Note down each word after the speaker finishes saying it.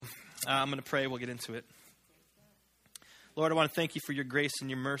I'm going to pray. We'll get into it. Lord, I want to thank you for your grace and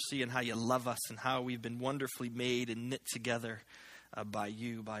your mercy and how you love us and how we've been wonderfully made and knit together by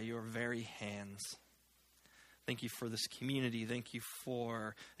you, by your very hands. Thank you for this community. Thank you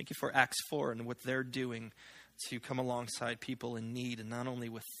for Acts 4 and what they're doing to come alongside people in need, and not only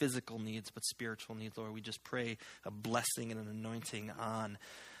with physical needs, but spiritual needs. Lord, we just pray a blessing and an anointing on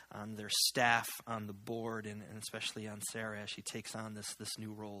their staff, on the board, and especially on Sarah as she takes on this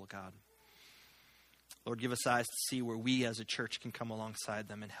new role, God. Lord, give us eyes to see where we as a church can come alongside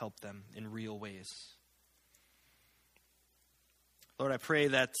them and help them in real ways. Lord, I pray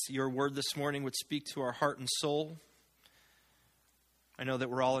that your word this morning would speak to our heart and soul. I know that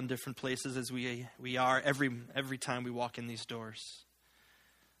we're all in different places as we are every time we walk in these doors.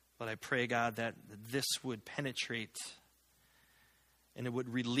 But I pray, God, that this would penetrate and it would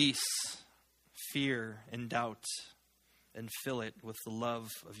release fear and doubt and fill it with the love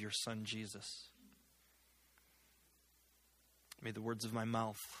of your Son, Jesus. May the words of my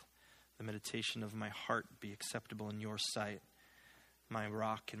mouth, the meditation of my heart be acceptable in your sight, my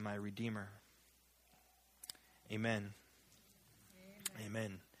rock and my redeemer. Amen.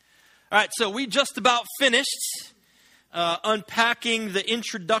 Amen. All right, so we just about finished unpacking the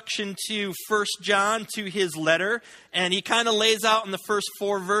introduction to 1 John, to his letter. And he kind of lays out in the first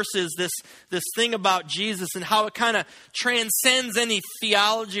 4 verses this thing about Jesus and how it kind of transcends any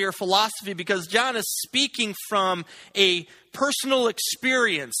theology or philosophy, because John is speaking from a personal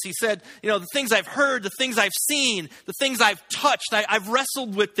experience. He said, the things I've heard, the things I've seen, the things I've touched, I've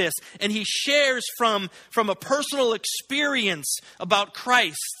wrestled with this. And he shares from a personal experience about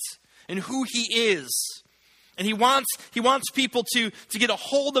Christ and who he is. And he wants people to get a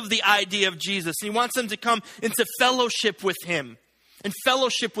hold of the idea of Jesus. And he wants them to come into fellowship with him and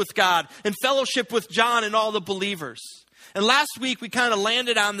fellowship with God and fellowship with John and all the believers. And last week we kind of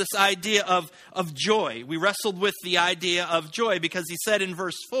landed on this idea of joy. We wrestled with the idea of joy because he said in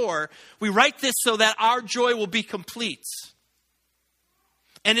verse 4, we write this so that our joy will be complete.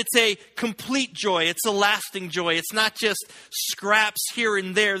 And it's a complete joy. It's a lasting joy. It's not just scraps here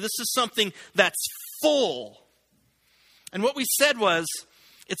and there. This is something that's full. And what we said was,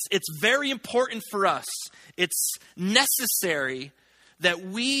 it's very important for us. It's necessary that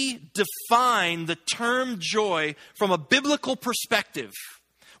we define the term joy from a biblical perspective.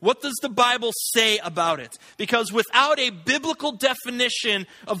 What does the Bible say about it? Because without a biblical definition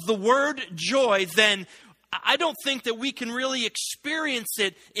of the word joy, then I don't think that we can really experience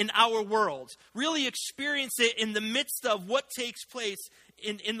it in our world. Really experience it in the midst of what takes place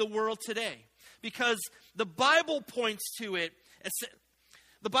in the world today. Because the Bible points to it.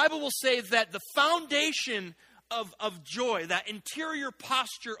 The Bible will say that the foundation of joy, that interior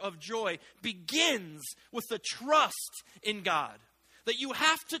posture of joy, begins with the trust in God. That you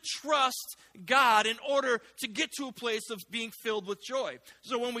have to trust God in order to get to a place of being filled with joy.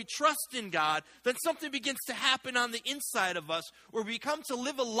 So when we trust in God, then something begins to happen on the inside of us where we come to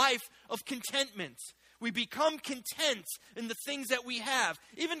live a life of contentment. We become content in the things that we have,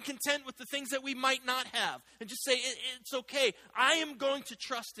 even content with the things that we might not have, and just say, it's okay. I am going to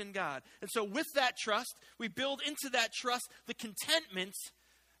trust in God. And so with that trust, we build into that trust the contentment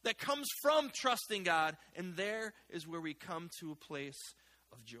that comes from trusting God, and there is where we come to a place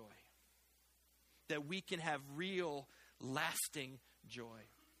of joy. That we can have real, lasting joy.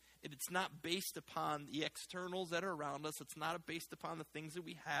 It's not based upon the externals that are around us. It's not based upon the things that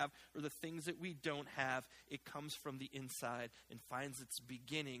we have or the things that we don't have. It comes from the inside and finds its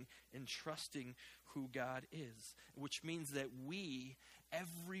beginning in trusting who God is. Which means that we,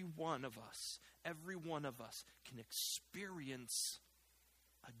 every one of us, can experience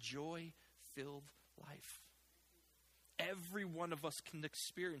a joy-filled life. Every one of us can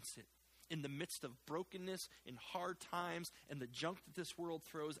experience it. In the midst of brokenness, in hard times, and the junk that this world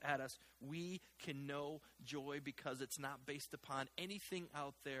throws at us, we can know joy because it's not based upon anything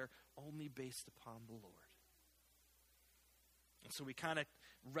out there, only based upon the Lord. And so we kind of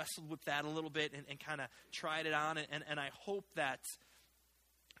wrestled with that a little bit and kind of tried it on. And I hope that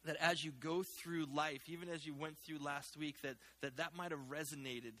as you go through life, even as you went through last week, that might have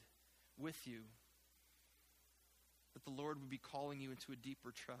resonated with you. That the Lord would be calling you into a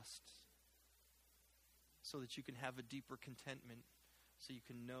deeper trust, so that you can have a deeper contentment, so you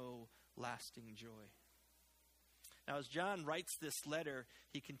can know lasting joy. Now, as John writes this letter,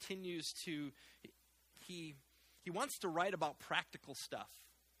 he wants to write about practical stuff.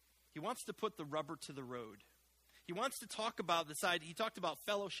 He wants to put the rubber to the road. he wants to talk about this idea. He talked about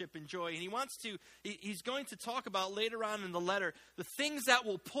fellowship and joy, and he's going to talk about later on in the letter the things that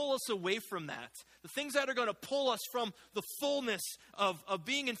will pull us away from that, the things that are going to pull us from the fullness of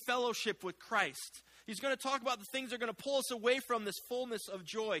being in fellowship with Christ. He's going to talk about the things that are going to pull us away from this fullness of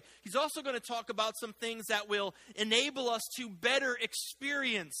joy. He's also going to talk about some things that will enable us to better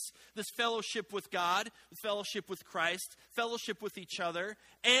experience this fellowship with God, fellowship with Christ, fellowship with each other,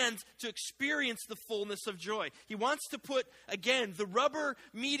 and to experience the fullness of joy. He wants to put, again, the rubber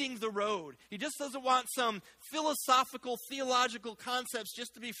meeting the road. He just doesn't want some philosophical, theological concepts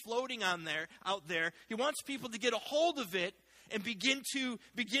just to be floating out there. He wants people to get a hold of it and begin to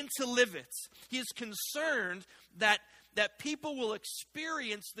live it. He is concerned that people will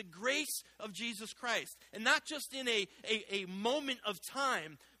experience the grace of Jesus Christ. And not just in a moment of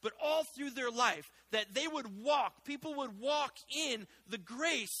time, but all through their life. That people would walk in the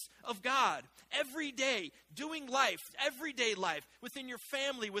grace of God every day, doing life, everyday life, within your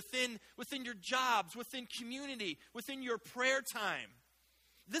family, within your jobs, within community, within your prayer time.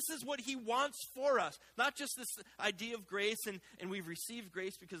 This is what he wants for us. Not just this idea of grace and we've received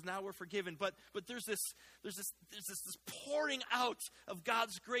grace because now we're forgiven, but there's this pouring out of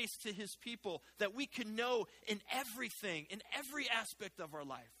God's grace to his people that we can know in everything, in every aspect of our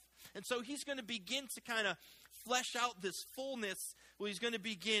life. And so he's going to begin to kind of flesh out this fullness. Well, he's going to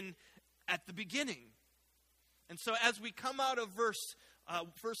begin at the beginning. And so as we come out of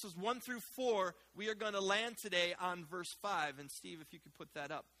verses 1 through 4, we are going to land today on verse 5. And Steve, if you could put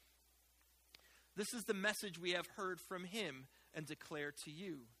that up. This is the message we have heard from him and declare to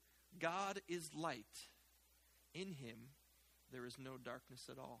you. God is light. In him there is no darkness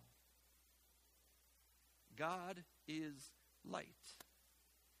at all. God is light.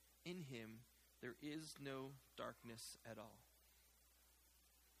 In him there is no darkness at all.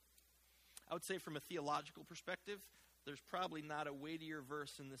 I would say from a theological perspective, there's probably not a weightier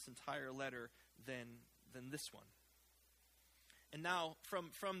verse in this entire letter than this one. And now,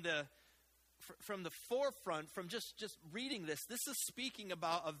 from the forefront, from just reading this is speaking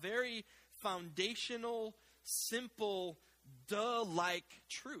about a very foundational, simple, duh-like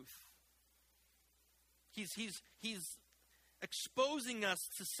truth. He's exposing us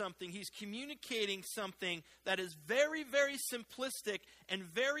to something. He's communicating something that is very, very simplistic and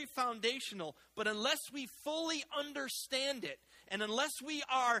very foundational. But unless we fully understand it, and unless we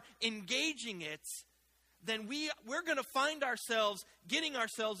are engaging it, then we're going to find ourselves getting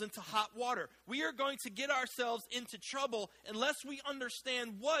ourselves into hot water. We are going to get ourselves into trouble unless we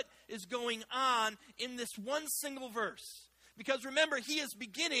understand what is going on in this one single verse. Because remember, he is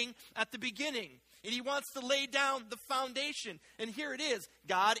beginning at the beginning. And he wants to lay down the foundation. And here it is.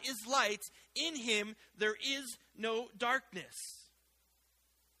 God is light. In him there is no darkness.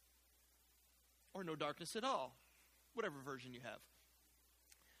 Or no darkness at all. Whatever version you have.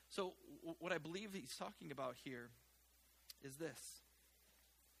 So what I believe he's talking about here is this.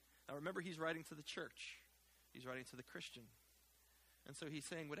 Now remember, he's writing to the church. He's writing to the Christian. And so he's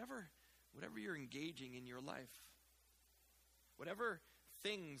saying whatever you're engaging in your life, whatever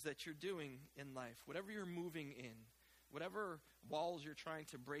things that you're doing in life, whatever you're moving in, whatever walls you're trying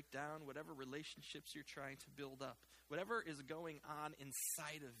to break down, whatever relationships you're trying to build up, whatever is going on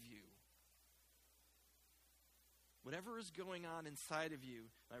inside of you, whatever is going on inside of you,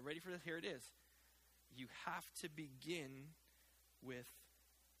 am I ready for this? Here it is. You have to begin with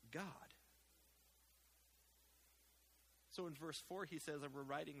God. So in verse 4 he says that we're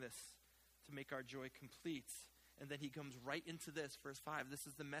writing this to make our joy complete. And then he comes right into this, verse 5. This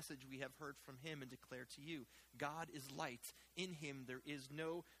is the message we have heard from him and declare to you. God is light. In him there is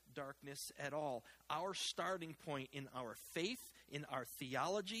no darkness at all. Our starting point in our faith, in our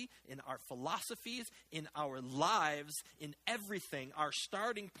theology, in our philosophies, in our lives, in everything, our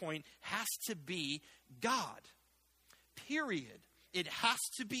starting point has to be God. Period. It has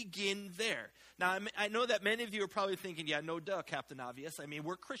to begin there. Now, I know that many of you are probably thinking, yeah, no duh, Captain Obvious. I mean,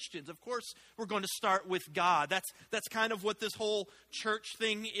 we're Christians. Of course, we're going to start with God. That's kind of what this whole church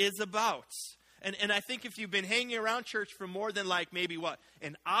thing is about. And I think if you've been hanging around church for more than maybe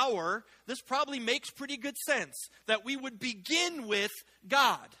an hour, this probably makes pretty good sense that we would begin with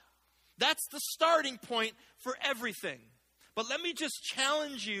God. That's the starting point for everything. But let me just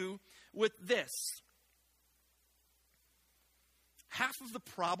challenge you with this. Half of the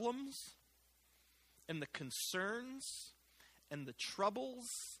problems and the concerns and the troubles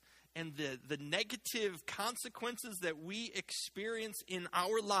and the negative consequences that we experience in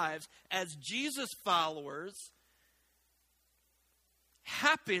our lives as Jesus followers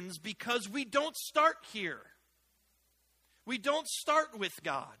happens because we don't start here. We don't start with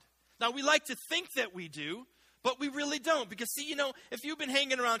God. Now, we like to think that we do, But we really don't, because see, if you've been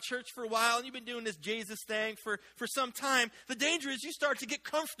hanging around church for a while and you've been doing this Jesus thing for some time, the danger is you start to get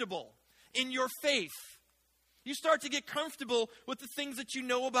comfortable in your faith. You start to get comfortable with the things that you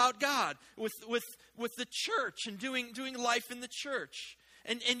know about God, with the church and doing life in the church.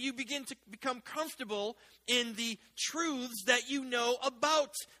 And you begin to become comfortable in the truths that you know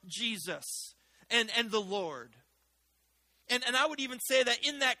about Jesus and the Lord. And I would even say that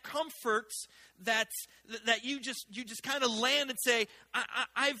in that comfort that you just kind of land and say,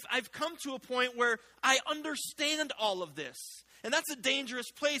 I've come to a point where I understand all of this. And that's a dangerous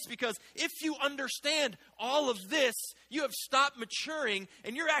place, because if you understand all of this, you have stopped maturing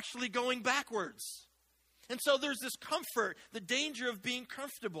and you're actually going backwards. And so there's this comfort, the danger of being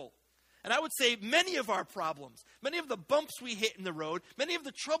comfortable. And I would say many of our problems, many of the bumps we hit in the road, many of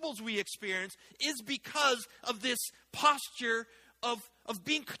the troubles we experience is because of this posture of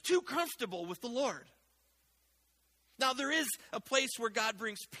being too comfortable with the Lord. Now, there is a place where God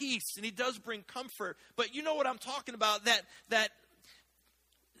brings peace, and he does bring comfort. But you know what I'm talking about,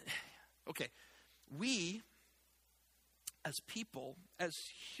 okay, we, as people, as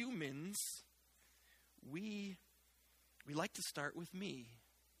humans, we like to start with me.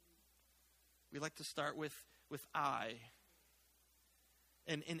 We like to start with I.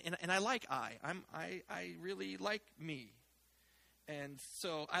 And I like I. I really like me. And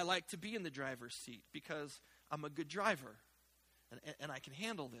so I like to be in the driver's seat because I'm a good driver, and I can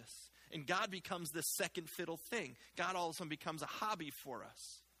handle this. And God becomes this second fiddle thing. God all of a sudden becomes a hobby for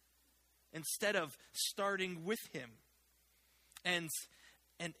us instead of starting with him. And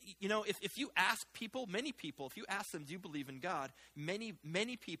if you ask people, many people, if you ask them, do you believe in God?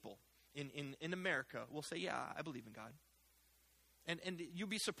 Many people in America will say, yeah, I believe in God. And you'll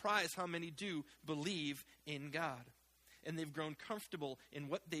be surprised how many do believe in God. And they've grown comfortable in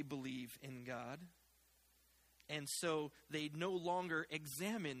what they believe in God. And so they no longer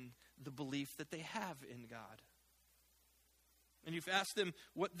examine the belief that they have in God. And if you ask them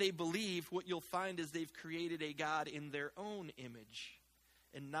what they believe, what you'll find is they've created a God in their own image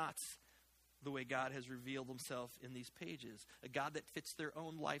and not the way God has revealed himself in these pages. A God that fits their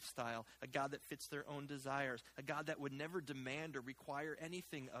own lifestyle, a God that fits their own desires, a God that would never demand or require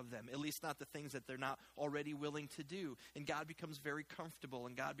anything of them, at least not the things that they're not already willing to do. And God becomes very comfortable,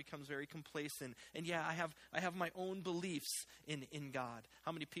 and God becomes very complacent. And yeah, I have my own beliefs in God.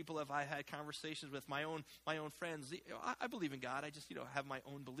 How many people have I had conversations with, my own friends? I believe in God, I just have my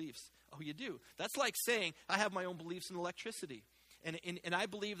own beliefs. Oh, you do? That's like saying I have my own beliefs in electricity. And I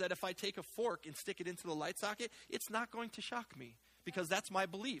believe that if I take a fork and stick it into the light socket, it's not going to shock me, because that's my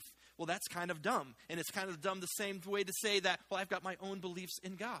belief. Well, that's kind of dumb. And it's kind of dumb the same way to say that, well, I've got my own beliefs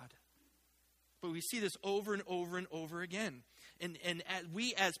in God. But we see this over and over and over again. And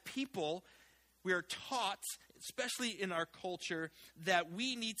we as people, we are taught, especially in our culture, that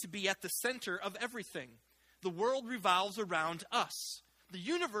we need to be at the center of everything. The world revolves around us. The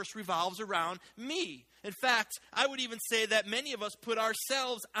universe revolves around me. In fact, I would even say that many of us put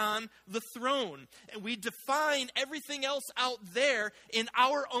ourselves on the throne, and we define everything else out there in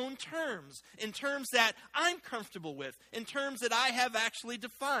our own terms, in terms that I'm comfortable with, in terms that I have actually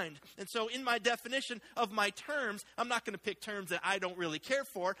defined. And so in my definition of my terms, I'm not going to pick terms that I don't really care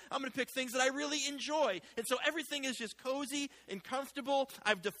for. I'm going to pick things that I really enjoy. And so everything is just cozy and comfortable.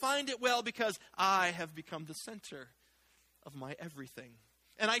 I've defined it well because I have become the center of my everything.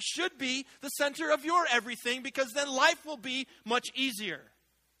 And I should be the center of your everything, because then life will be much easier.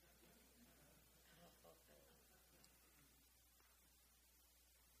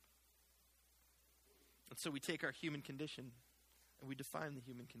 And so we take our human condition and we define the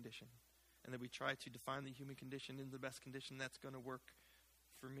human condition. And then we try to define the human condition into the best condition that's going to work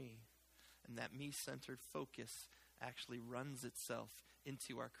for me. And that me-centered focus actually runs itself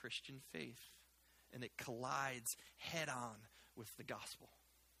into our Christian faith. And it collides head on with the gospel.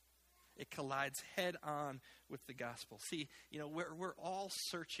 It collides head on with the gospel. See, we're all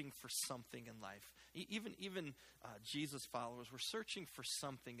searching for something in life. Even Jesus followers, we're searching for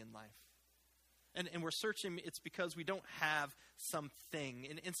something in life. And we're searching, it's because we don't have something.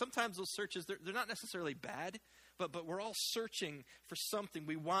 And sometimes those searches, they're not necessarily bad, but we're all searching for something.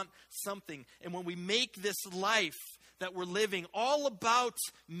 We want something. And when we make this life that we're living all about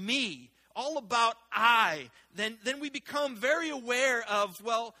me, all about I, then we become very aware of,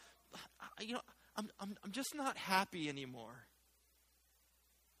 well, I'm just not happy anymore.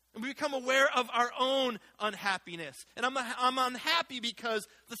 And we become aware of our own unhappiness. And I'm unhappy because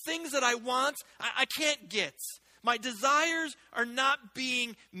the things that I want, I can't get. My desires are not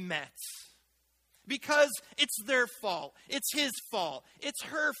being met. Because it's their fault. It's his fault. It's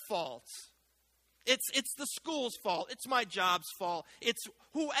her fault. It's the school's fault. It's my job's fault. It's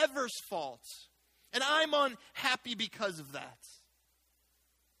whoever's fault. And I'm unhappy because of that.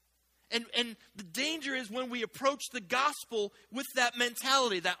 And the danger is when we approach the gospel with that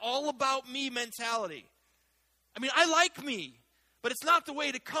mentality, that all about me mentality. I mean, I like me, but it's not the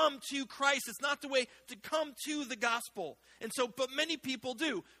way to come to Christ. It's not the way to come to the gospel. And so, but many people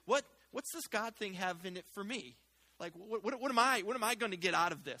do. What's this God thing have in it for me? Like, what am I going to get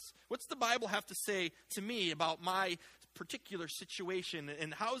out of this? What's the Bible have to say to me about my particular situation,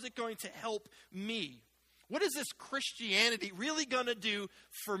 and how is it going to help me? What is this Christianity really going to do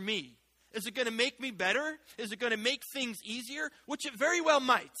for me? Is it going to make me better? Is it going to make things easier? Which it very well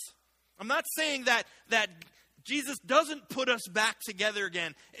might. I'm not saying that Jesus doesn't put us back together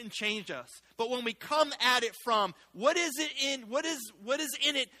again and change us. But when we come at it from what is in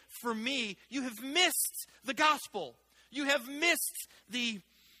it for me, you have missed the gospel. You have missed the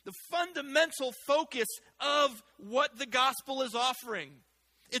fundamental focus of what the gospel is offering.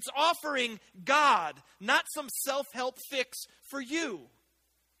 It's offering God, not some self-help fix for you.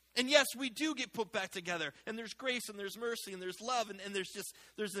 And yes, we do get put back together, and there's grace, and there's mercy, and there's love, and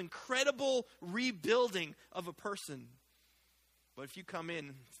there's incredible rebuilding of a person. But if you come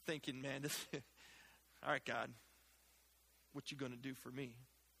in thinking, man, all right, God, what you going to do for me?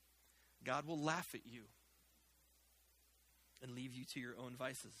 God will laugh at you and leave you to your own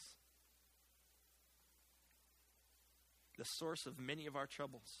vices. The source of many of our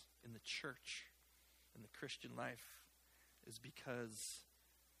troubles in the church, in the Christian life, is because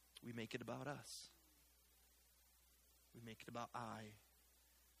we make it about us. We make it about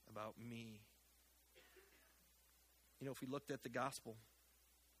about me. You know, if we looked at the gospel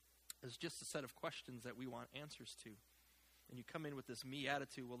as just a set of questions that we want answers to, and you come in with this me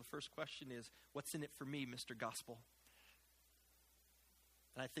attitude, well, the first question is, what's in it for me, Mr. Gospel?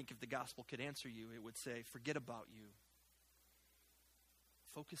 And I think if the gospel could answer you, it would say, forget about you.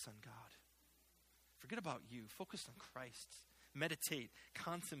 Focus on God. Forget about you. Focus on Christ. Meditate,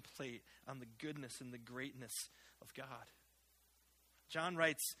 contemplate on the goodness and the greatness of God. John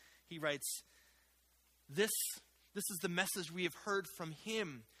writes, this is the message we have heard from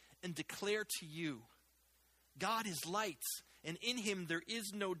him and declare to you. God is light, and in him there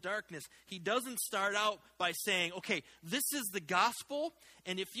is no darkness. He doesn't start out by saying, okay, this is the gospel,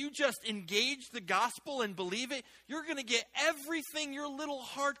 and if you just engage the gospel and believe it, you're going to get everything your little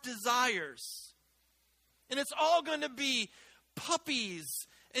heart desires. And it's all going to be puppies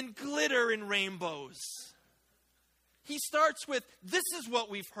and glitter and rainbows. He starts with, this is what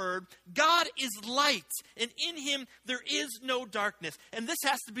we've heard. God is light, and in him there is no darkness. And this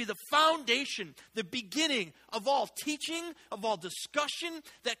has to be the foundation, the beginning of all teaching, of all discussion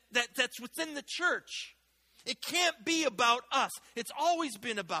that's within the church. It can't be about us. It's always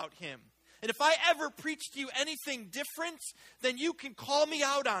been about him. And if I ever preach to you anything different, then you can call me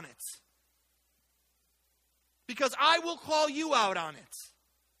out on it. Because I will call you out on it.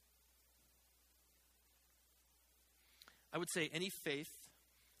 I would say any faith,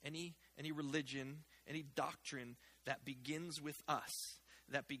 any religion, any doctrine that begins with us,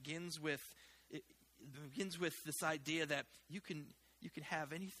 that begins with this idea that you can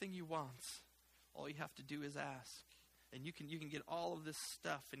have anything you want. All you have to do is ask, and you can get all of this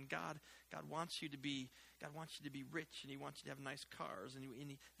stuff. And God wants you to be rich, and he wants you to have nice cars.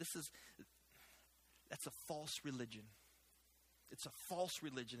 That's a false religion. It's a false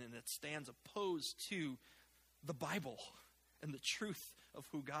religion, and it stands opposed to the Bible and the truth of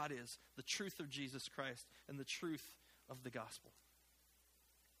who God is, the truth of Jesus Christ, and the truth of the gospel.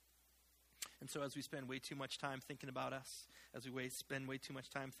 And so as we spend way too much time thinking about us, as we spend way too much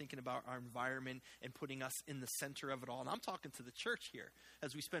time thinking about our environment and putting us in the center of it all, and I'm talking to the church here,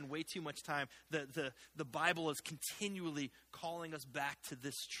 as we spend way too much time, the Bible is continually calling us back to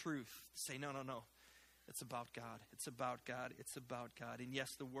this truth. Say, no. It's about God. It's about God. It's about God. And yes,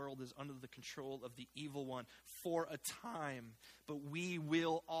 the world is under the control of the evil one for a time, but we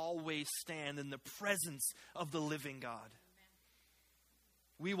will always stand in the presence of the living God.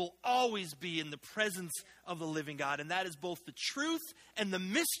 We will always be in the presence of the living God, and that is both the truth and the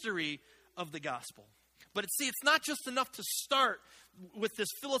mystery of the gospel. But it's not just enough to start with this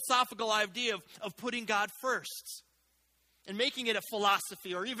philosophical idea of putting God first and making it a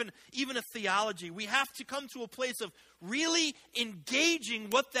philosophy or even a theology. We have to come to a place of really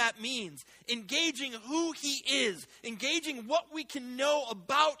engaging what that means, engaging who he is, engaging what we can know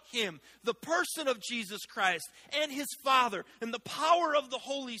about him, the person of Jesus Christ and his Father and the power of the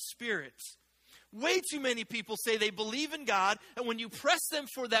Holy Spirit. Way too many people say they believe in God, and when you press them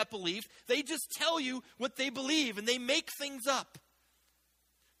for that belief, they just tell you what they believe, and they make things up.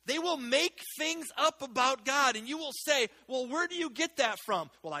 They will make things up about God, and you will say, well, where do you get that from?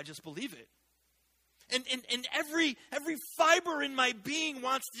 Well, I just believe it. And every fiber in my being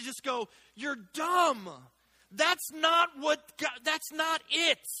wants to just go, you're dumb. That's not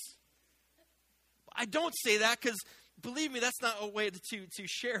it. I don't say that because, believe me, that's not a way to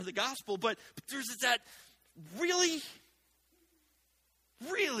share the gospel, but there's that, really?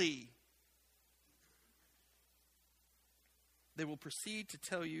 They will proceed to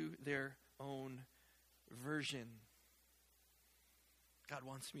tell you their own version. God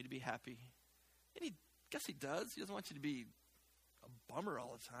wants me to be happy. And I guess he does. He doesn't want you to be a bummer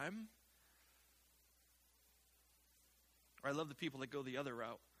all the time. Or I love the people that go the other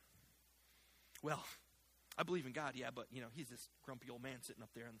route. Well, I believe in God, yeah, but he's this grumpy old man sitting up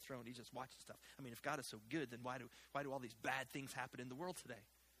there on the throne. He just watches stuff. I mean, if God is so good, then why do all these bad things happen in the world today?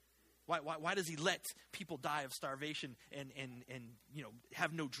 Why does he let people die of starvation and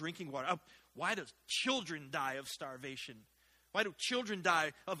have no drinking water? Why does children die of starvation? Why do children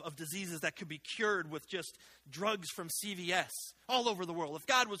die of diseases that could be cured with just drugs from CVS all over the world? If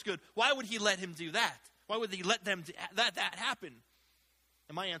God was good, why would he let him do that? Why would he let them that happen?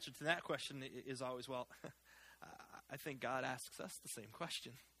 And my answer to that question is always, well, I think God asks us the same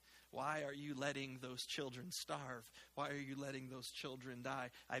question. Why are you letting those children starve? Why are you letting those children die?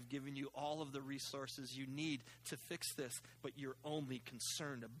 I've given you all of the resources you need to fix this, but you're only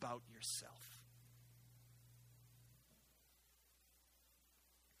concerned about yourself.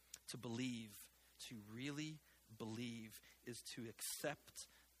 To believe, to really believe, is to accept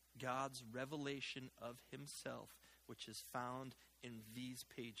God's revelation of himself, which is found in these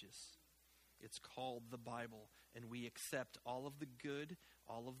pages. It's called the Bible, and we accept all of the good,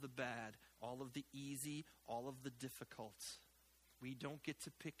 all of the bad, all of the easy, all of the difficult. We don't get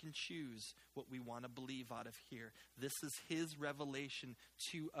to pick and choose what we want to believe out of here. This is his revelation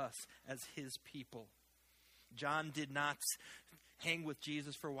to us as his people. John did not hang with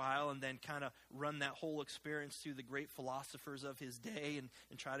Jesus for a while and then kind of run that whole experience through the great philosophers of his day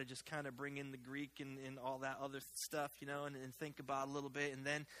and try to just kind of bring in the Greek and all that other stuff, and think about a little bit. And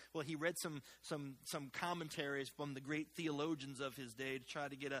then, well, he read some commentaries from the great theologians of his day to try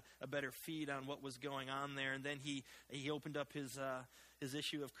to get a better feed on what was going on there. And then he opened up his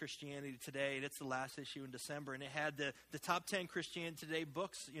issue of Christianity Today, and it's the last issue in December, and it had the top 10 Christianity Today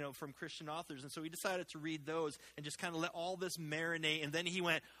books, from Christian authors. And so he decided to read those and just kind of let all this marinate. And then he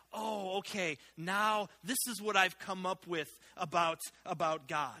went, oh, okay, now this is what I've come up with about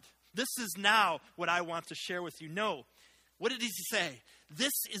God. This is now what I want to share with you. No, what did he say?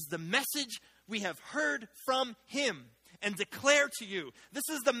 This is the message we have heard from him and declare to you. This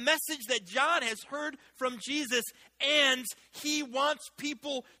is the message that John has heard from Jesus, and he wants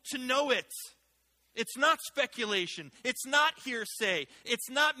people to know it. It's not speculation. It's not hearsay. It's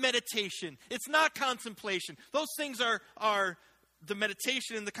not meditation. It's not contemplation. Those things are the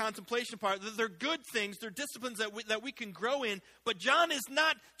meditation and the contemplation part. They're good things. They're disciplines that we can grow in. But John is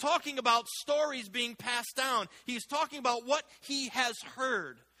not talking about stories being passed down. He's talking about what he has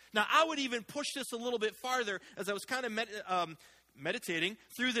heard. Now, I would even push this a little bit farther as I was kind of meditating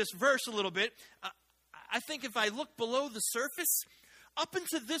through this verse a little bit. I think if I look below the surface, up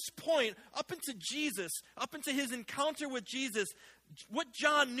until this point, up into Jesus, up into his encounter with Jesus, what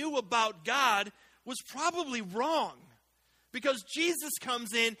John knew about God was probably wrong. Because Jesus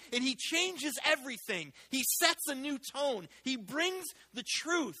comes in and he changes everything. He sets a new tone. He brings the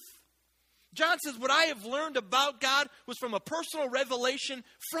truth. John says, what I have learned about God was from a personal revelation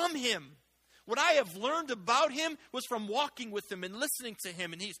from him. What I have learned about him was from walking with him and listening to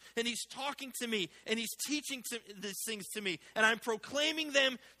him. And he's talking to me and he's teaching these things to me. And I'm proclaiming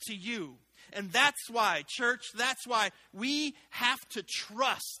them to you. And that's why, church, that's why we have to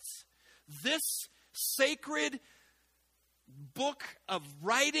trust this sacred book of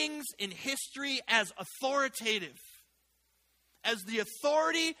writings in history as authoritative. As the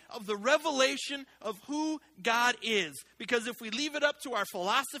authority of the revelation of who God is. Because if we leave it up to our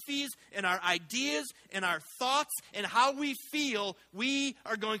philosophies and our ideas and our thoughts and how we feel, we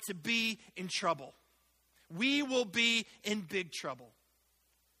are going to be in trouble. We will be in big trouble.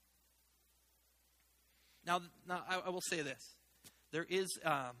 Now I will say this. There is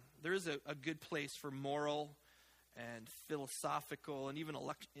a good place for moral and philosophical and even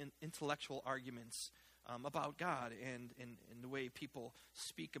intellectual arguments about God and the way people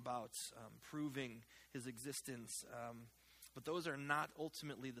speak about proving his existence. But those are not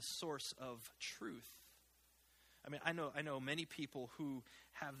ultimately the source of truth. I mean, I know many people who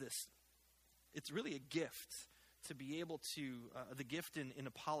have this, it's really a gift to be able to, the gift in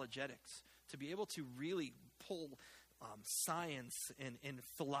apologetics, to be able to really pull science and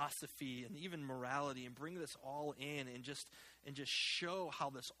philosophy and even morality, and bring this all in and just show how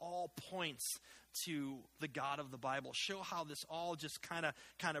this all points to the God of the Bible. Show how this all just kind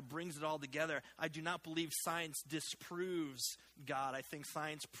of brings it all together. I do not believe science disproves God. I think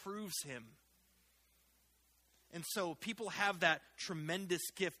science proves him. And so people have that tremendous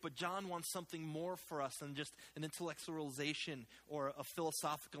gift, but John wants something more for us than just an intellectualization or a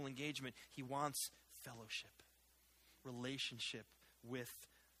philosophical engagement. He wants fellowship, relationship with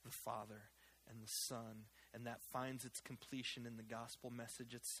the Father and the Son, and that finds its completion in the gospel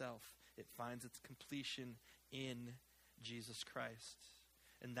message itself. It finds its completion in Jesus Christ.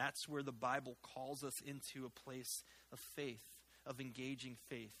 And that's where the Bible calls us into a place of faith, of engaging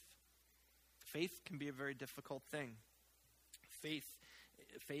faith. Faith can be a very difficult thing. Faith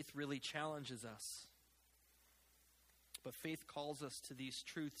really challenges us. But faith calls us to these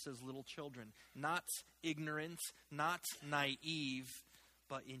truths as little children, not ignorant, not naive,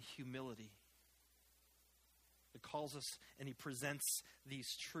 but in humility. It calls us, and he presents these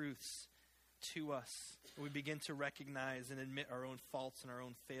truths to us. We begin to recognize and admit our own faults and our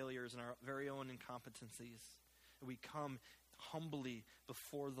own failures and our very own incompetencies. And we come humbly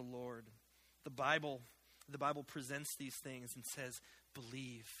before the Lord. The Bible presents these things and says,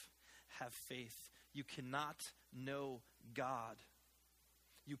 believe, have faith. You cannot know God.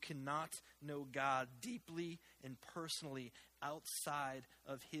 You cannot know God deeply and personally outside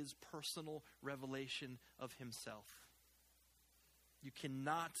of his personal revelation of himself. You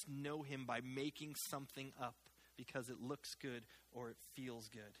cannot know him by making something up because it looks good or it feels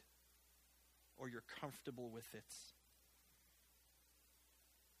good or you're comfortable with it.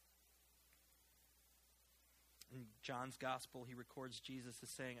 In John's gospel, he records Jesus as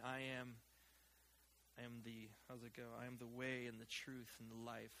saying, I am the way and the truth and the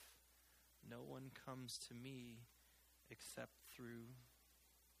life. No one comes to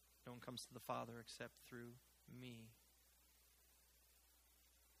the Father except through me.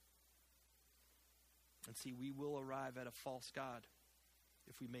 And see, we will arrive at a false God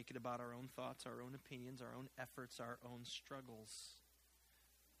if we make it about our own thoughts, our own opinions, our own efforts, our own struggles.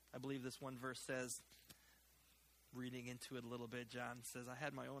 I believe this one verse says, reading into it a little bit, John says, I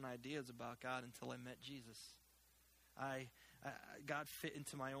had my own ideas about God until I met Jesus. God fit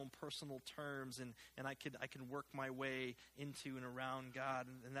into my own personal terms, and I could work my way into and around God,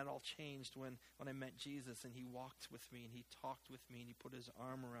 and that all changed when I met Jesus, and he walked with me, and he talked with me, and he put his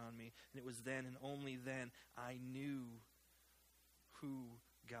arm around me, and it was then and only then I knew who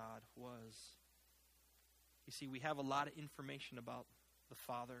God was. You see, we have a lot of information about the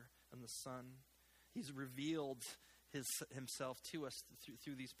Father and the Son. He's revealed himself to us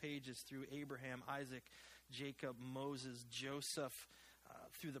through these pages, through Abraham, Isaac, Jacob, Moses, Joseph,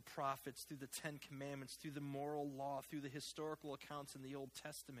 through the prophets, through the Ten Commandments, through the moral law, through the historical accounts in the Old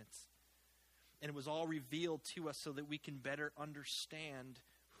Testament. And it was all revealed to us so that we can better understand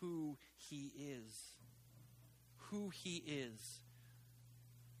who he is. Who he is.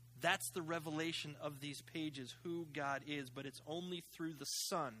 That's the revelation of these pages, who God is. But it's only through the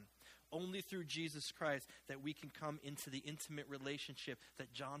Son, only through Jesus Christ, that we can come into the intimate relationship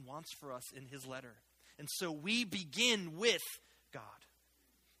that John wants for us in his letter. And so we begin with God.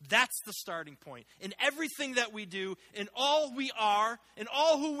 That's the starting point. In everything that we do, in all we are, in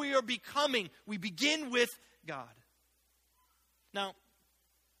all who we are becoming, we begin with God. Now,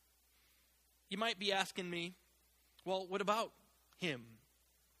 you might be asking me, well, what about him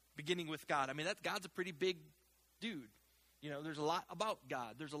beginning with God? I mean, God's a pretty big dude. You know, there's a lot about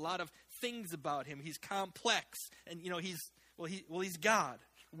God. There's a lot of things about him. He's complex. And, he's God.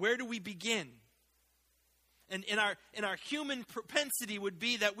 Where do we begin? And in our human propensity would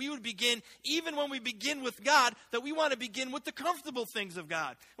be that we would begin, even when we begin with God, that we want to begin with the comfortable things of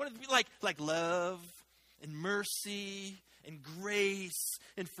God. We want it to be like love and mercy and grace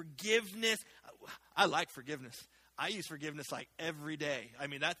and forgiveness. I like forgiveness. I use forgiveness like every day. I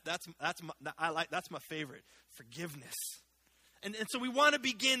mean, that's my favorite, forgiveness. And so we want to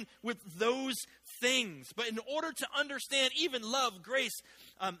begin with those things. But in order to understand even love, grace,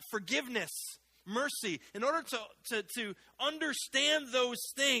 forgiveness, mercy, in order to understand those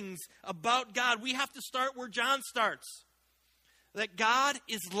things about God, we have to start where John starts. That God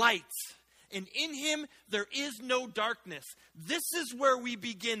is light, and in him there is no darkness. This is where we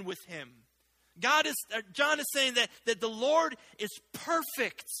begin with him. John is saying that the Lord is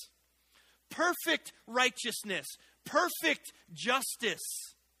perfect. Perfect righteousness. Perfect justice.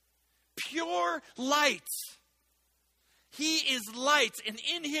 Pure light. He is light, and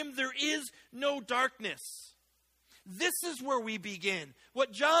in him there is no darkness. This is where we begin.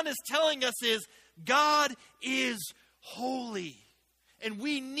 What John is telling us is God is holy. And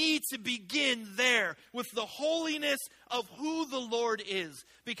we need to begin there with the holiness of who the Lord is.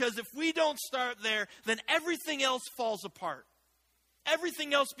 Because if we don't start there, then everything else falls apart.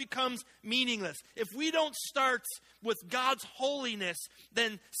 Everything else becomes meaningless. If we don't start with God's holiness,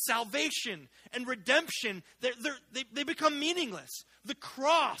 then salvation and redemption, they become meaningless. The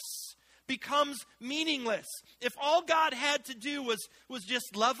cross becomes meaningless. If all God had to do was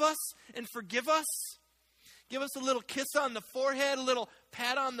just love us and forgive us, give us a little kiss on the forehead, a little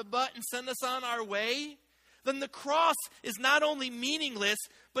pat on the butt, and send us on our way, then the cross is not only meaningless,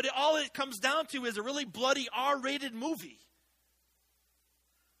 but all it comes down to is a really bloody R-rated movie.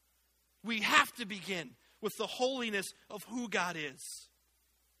 We have to begin with the holiness of who God is.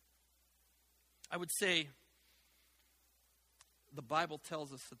 I would say the Bible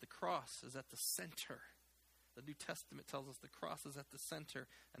tells us that the cross is at the center. The New Testament tells us the cross is at the center.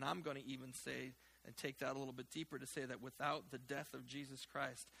 And I'm going to even say, and take that a little bit deeper, to say that without the death of Jesus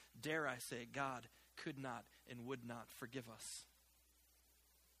Christ, dare I say, God could not and would not forgive us.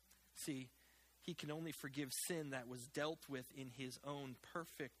 See, he can only forgive sin that was dealt with in his own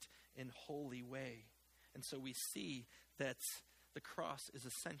perfect and holy way. And so we see that the cross is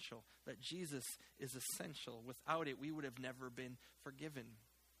essential, that Jesus is essential. Without it, we would have never been forgiven.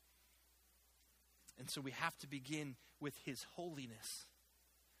 And so we have to begin with his holiness,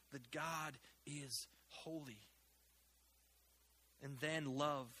 that God is holy. And then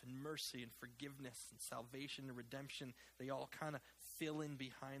love and mercy and forgiveness and salvation and redemption, they all kind of fill in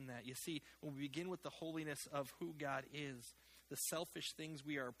behind that. You see, when we begin with the holiness of who God is, the selfish things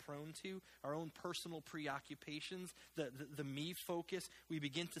we are prone to, our own personal preoccupations, the me focus, we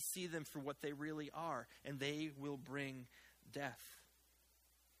begin to see them for what they really are, and they will bring death.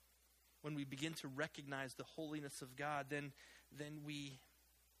 When we begin to recognize the holiness of God, then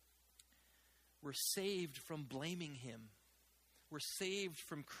we're saved from blaming him. We're saved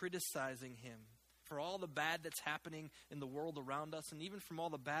from criticizing him for all the bad that's happening in the world around us, and even from all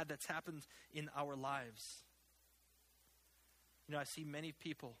the bad that's happened in our lives. You know, I see many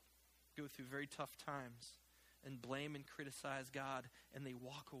people go through very tough times and blame and criticize God, and they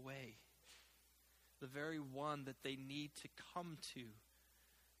walk away. The very one that they need to come to,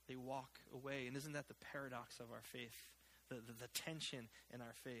 they walk away. And isn't that the paradox of our faith? The tension in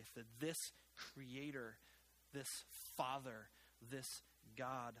our faith, that this Creator, this Father, this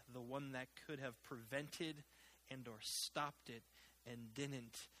God, the one that could have prevented and or stopped it and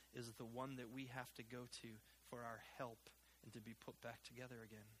didn't, is the one that we have to go to for our help and to be put back together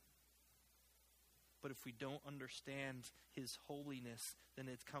again. But if we don't understand his holiness, then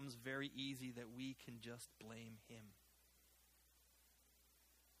it comes very easy that we can just blame him.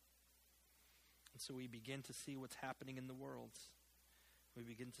 And so we begin to see what's happening in the world. We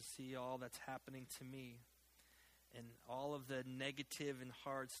begin to see all that's happening to me. And all of the negative and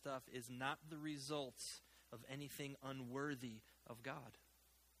hard stuff is not the results of anything unworthy of God.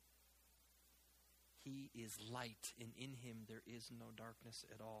 He is light, and in him there is no darkness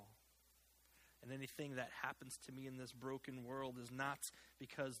at all. And anything that happens to me in this broken world is not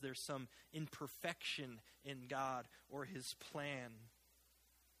because there's some imperfection in God or his plan.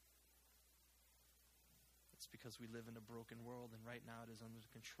 It's because we live in a broken world, and right now it is under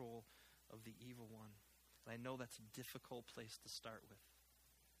the control of the evil one. And I know that's a difficult place to start with,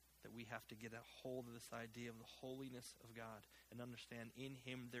 that we have to get a hold of this idea of the holiness of God and understand in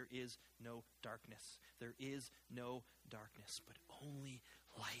him there is no darkness. There is no darkness, but only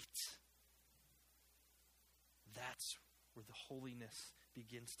light. That's where the holiness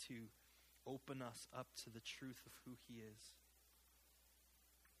begins to open us up to the truth of who he is.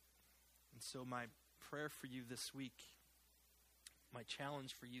 And so my prayer for you this week, my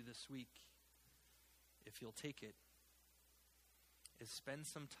challenge for you this week, if you'll take it, is spend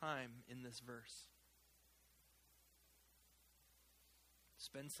some time in this verse.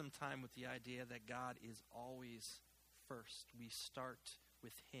 Spend some time with the idea that God is always first. We start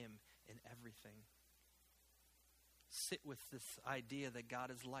with him in everything. Sit with this idea that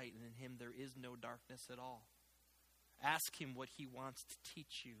God is light, and in him there is no darkness at all. Ask him what he wants to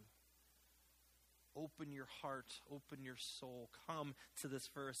teach you. Open your heart, open your soul. Come to this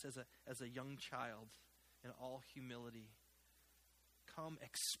verse as a young child in all humility. Come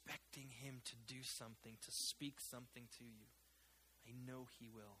expecting him to do something, to speak something to you. I know he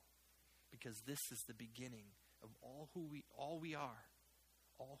will, because this is the beginning of all we are,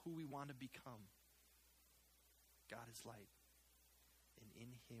 all who we want to become. God is light, and in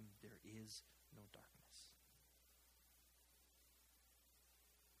him there is no darkness.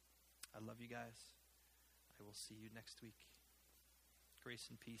 I love you guys. I will see you next week. Grace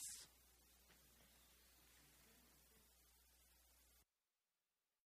and peace.